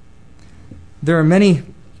 There are many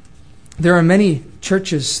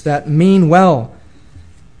churches that mean well.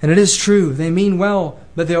 And it is true, they mean well,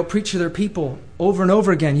 but they'll preach to their people over and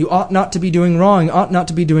over again. You ought not to be doing wrong. You ought not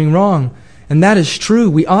to be doing wrong. And that is true.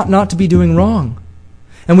 We ought not to be doing wrong.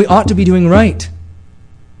 And we ought to be doing right.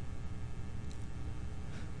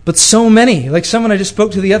 But so many, like someone I just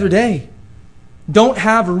spoke to the other day, don't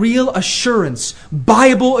have real assurance,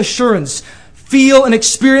 Bible assurance, feel and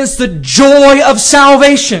experience the joy of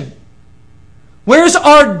salvation. Where's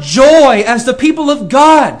our joy as the people of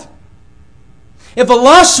God? If a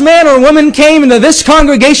lost man or woman came into this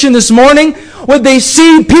congregation this morning, would they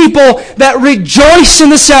see people that rejoice in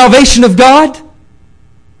the salvation of God?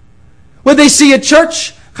 Would they see a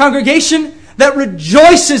church congregation that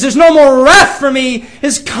rejoices? There's no more wrath for me.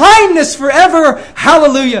 His kindness forever.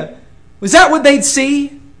 Hallelujah. Was that what they'd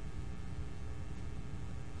see?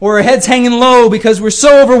 Or our heads hanging low because we're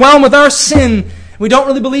so overwhelmed with our sin. We don't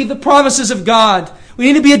really believe the promises of God. We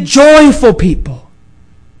need to be a joyful people.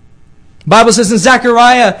 The Bible says in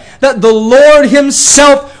Zechariah that the Lord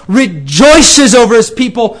Himself rejoices over His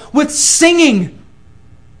people with singing.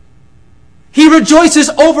 He rejoices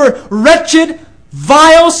over wretched,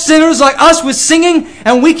 vile sinners like us with singing,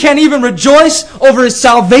 and we can't even rejoice over His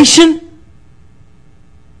salvation.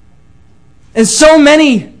 And so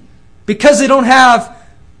many, because they don't have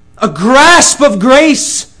a grasp of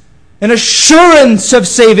grace, an assurance of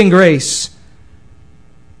saving grace,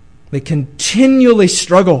 they continually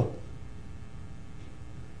struggle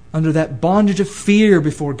under that bondage of fear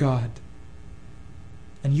before God.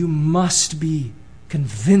 And you must be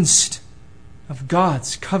convinced of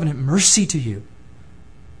God's covenant mercy to you.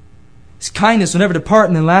 His kindness will never depart.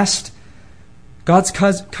 And then last, God's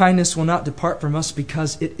kindness will not depart from us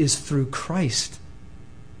because it is through Christ.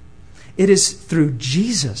 It is through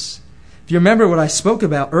Jesus. If you remember what I spoke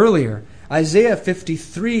about earlier, Isaiah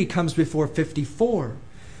 53 comes before 54.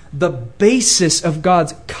 The basis of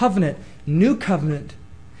God's covenant, new covenant,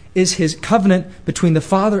 is His covenant between the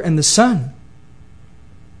Father and the Son.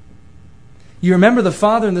 You remember the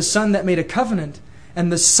Father and the Son that made a covenant,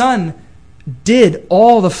 and the Son did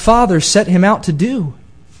all the Father set Him out to do.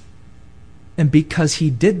 And because He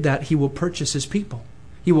did that, He will purchase His people.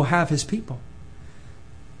 He will have His people.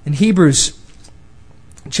 In Hebrews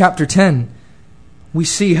chapter 10, we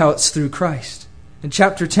see how it's through Christ. In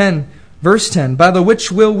chapter 10, verse 10, by the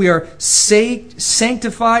which will we are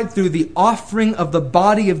sanctified through the offering of the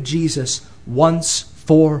body of Jesus once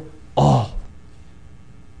for all.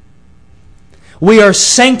 We are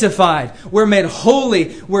sanctified. We're made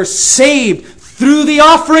holy. We're saved through the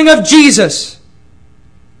offering of Jesus.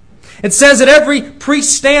 It says that every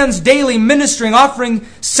priest stands daily ministering, offering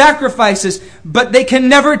sacrifices, but they can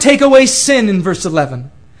never take away sin in verse 11.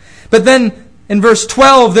 But then in verse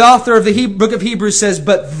 12, the author of the book of Hebrews says,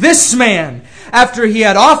 but this man, after he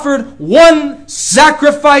had offered one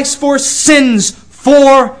sacrifice for sins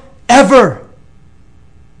forever.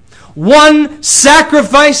 One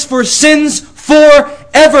sacrifice for sins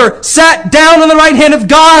forever, sat down on the right hand of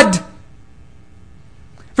God.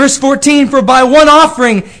 Verse 14, for by one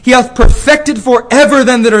offering he hath perfected forever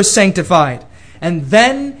them that are sanctified. And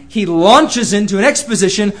then he launches into an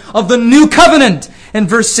exposition of the new covenant. In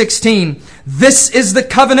verse 16, this is the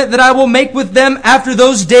covenant that I will make with them after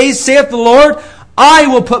those days, saith the Lord. I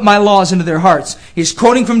will put my laws into their hearts. He's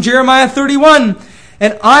quoting from Jeremiah 31.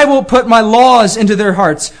 And I will put my laws into their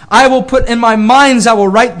hearts. I will put in my minds, I will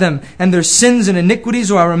write them. And their sins and iniquities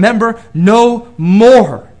will I remember no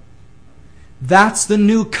more. That's the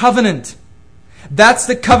new covenant. That's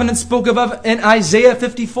the covenant spoken of in Isaiah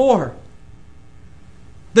 54.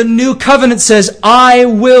 The new covenant says, I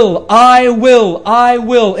will, I will, I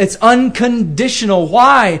will. It's unconditional.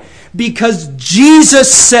 Why? Because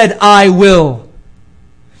Jesus said, I will.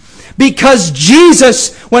 Because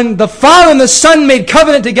Jesus, when the Father and the Son made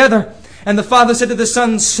covenant together, and the Father said to the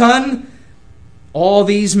Son, Son, all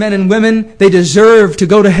these men and women, they deserve to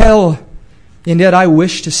go to hell, and yet I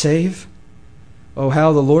wish to save. Oh,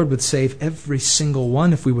 how the Lord would save every single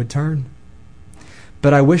one if we would turn.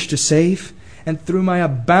 But I wish to save, and through my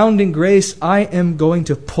abounding grace, I am going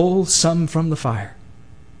to pull some from the fire.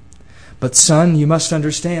 But son, you must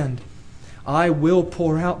understand, I will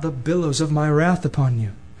pour out the billows of my wrath upon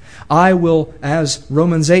you. I will, as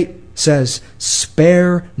Romans 8 says,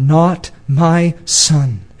 spare not my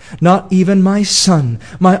son. Not even my son,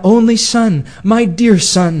 my only son, my dear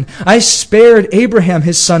son. I spared Abraham,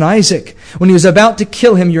 his son Isaac, when he was about to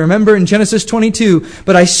kill him. You remember in Genesis 22,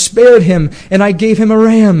 but I spared him and I gave him a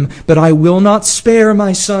ram. But I will not spare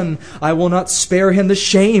my son. I will not spare him the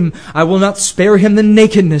shame. I will not spare him the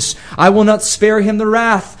nakedness. I will not spare him the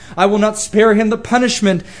wrath. I will not spare him the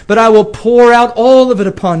punishment, but I will pour out all of it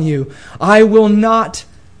upon you. I will not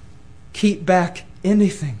keep back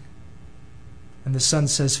anything. And the son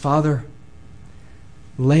says, Father,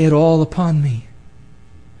 lay it all upon me.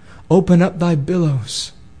 Open up thy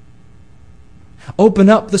billows. Open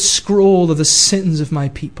up the scroll of the sins of my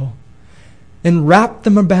people and wrap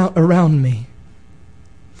them around me.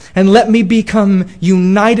 And let me become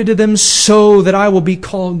united to them so that I will be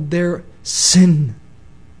called their sin.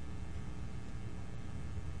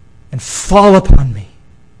 And fall upon me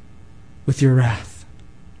with your wrath.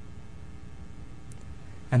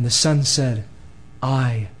 And the son said,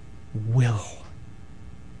 I will.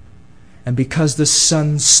 And because the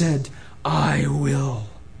Son said, I will,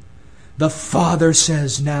 the Father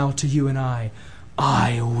says now to you and I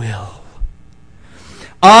will.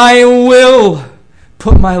 I will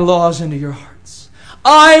put my laws into your hearts.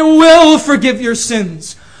 I will forgive your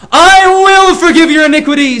sins. I will forgive your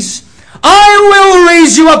iniquities. I will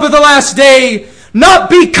raise you up at the last day,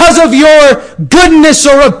 not because of your goodness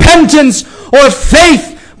or repentance or faith,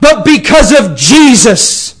 but because of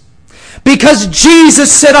Jesus. Because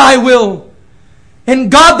Jesus said, I will.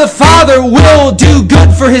 And God the Father will do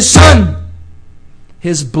good for His Son.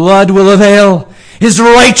 His blood will avail. His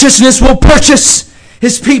righteousness will purchase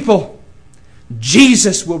His people.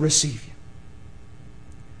 Jesus will receive you.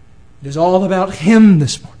 It is all about Him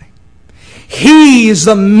this morning. He is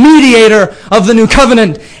the mediator of the new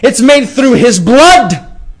covenant. It's made through His blood.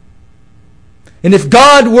 And if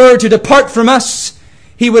God were to depart from us,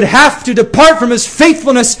 He would have to depart from His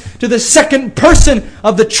faithfulness to the second person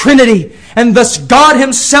of the Trinity. And thus God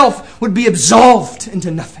Himself would be absolved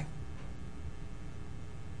into nothing.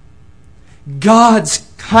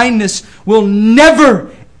 God's kindness will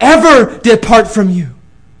never, ever depart from you.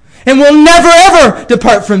 And will never, ever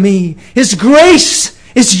depart from me. His grace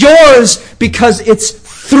is yours because it's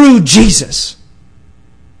through Jesus.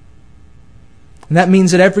 And that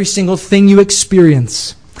means that every single thing you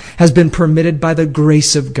experience has been permitted by the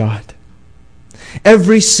grace of God.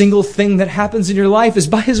 Every single thing that happens in your life is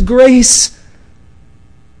by His grace.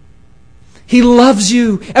 He loves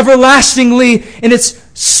you everlastingly, and it's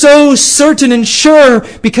so certain and sure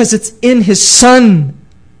because it's in His Son.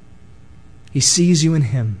 He sees you in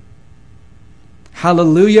Him.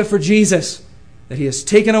 Hallelujah for Jesus, that He has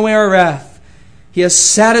taken away our wrath. He has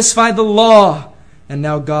satisfied the law, and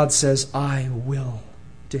now God says, I will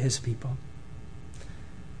to His people.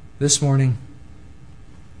 This morning,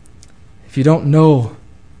 if you don't know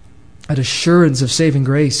that assurance of saving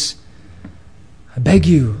grace, I beg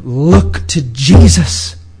you, look to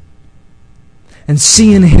Jesus and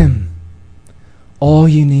see in Him all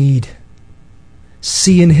you need.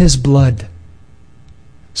 See in His blood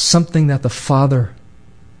something that the Father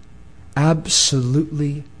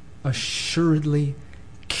absolutely, assuredly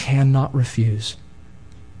cannot refuse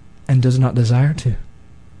and does not desire to,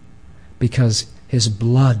 because His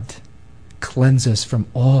blood cleanses from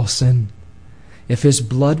all sin. If His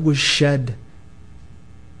blood was shed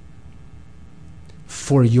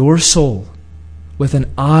for your soul, with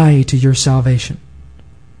an eye to your salvation,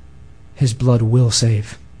 His blood will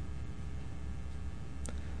save.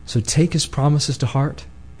 So take His promises to heart,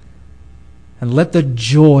 and let the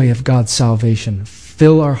joy of God's salvation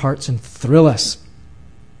fill our hearts and thrill us.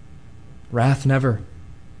 Wrath never,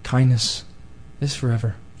 kindness is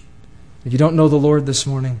forever. If you don't know the Lord this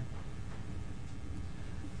morning,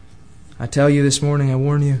 I tell you this morning, I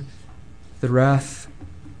warn you, that wrath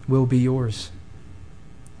will be yours.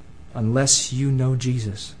 Unless you know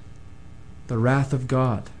Jesus, the wrath of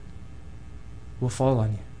God will fall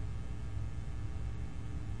on you.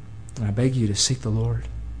 And I beg you to seek the Lord.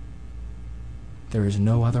 There is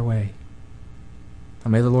no other way.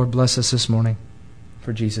 And may the Lord bless us this morning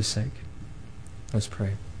for Jesus' sake. Let's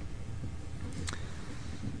pray.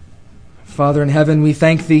 Father in heaven, we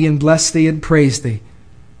thank Thee and bless Thee and praise Thee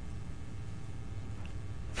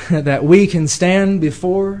that we can stand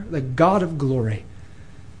before the God of glory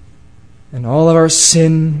in all of our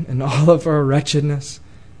sin and all of our wretchedness,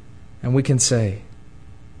 and we can say,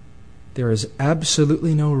 there is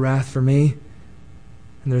absolutely no wrath for me,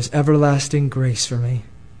 and there's everlasting grace for me.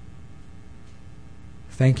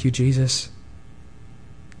 Thank you, Jesus.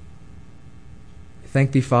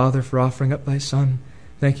 Thank Thee, Father, for offering up Thy Son.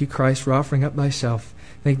 Thank you, Christ, for offering up Thyself.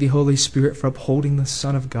 Thank Thee, Holy Spirit, for upholding the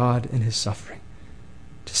Son of God in His suffering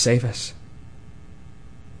to save us.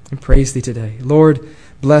 And praise Thee today. Lord,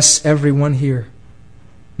 bless everyone here.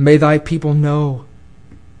 May Thy people know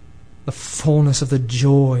the fullness of the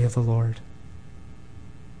joy of the Lord.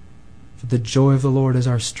 For the joy of the Lord is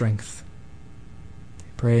our strength.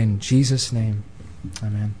 Pray in Jesus' name.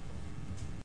 Amen.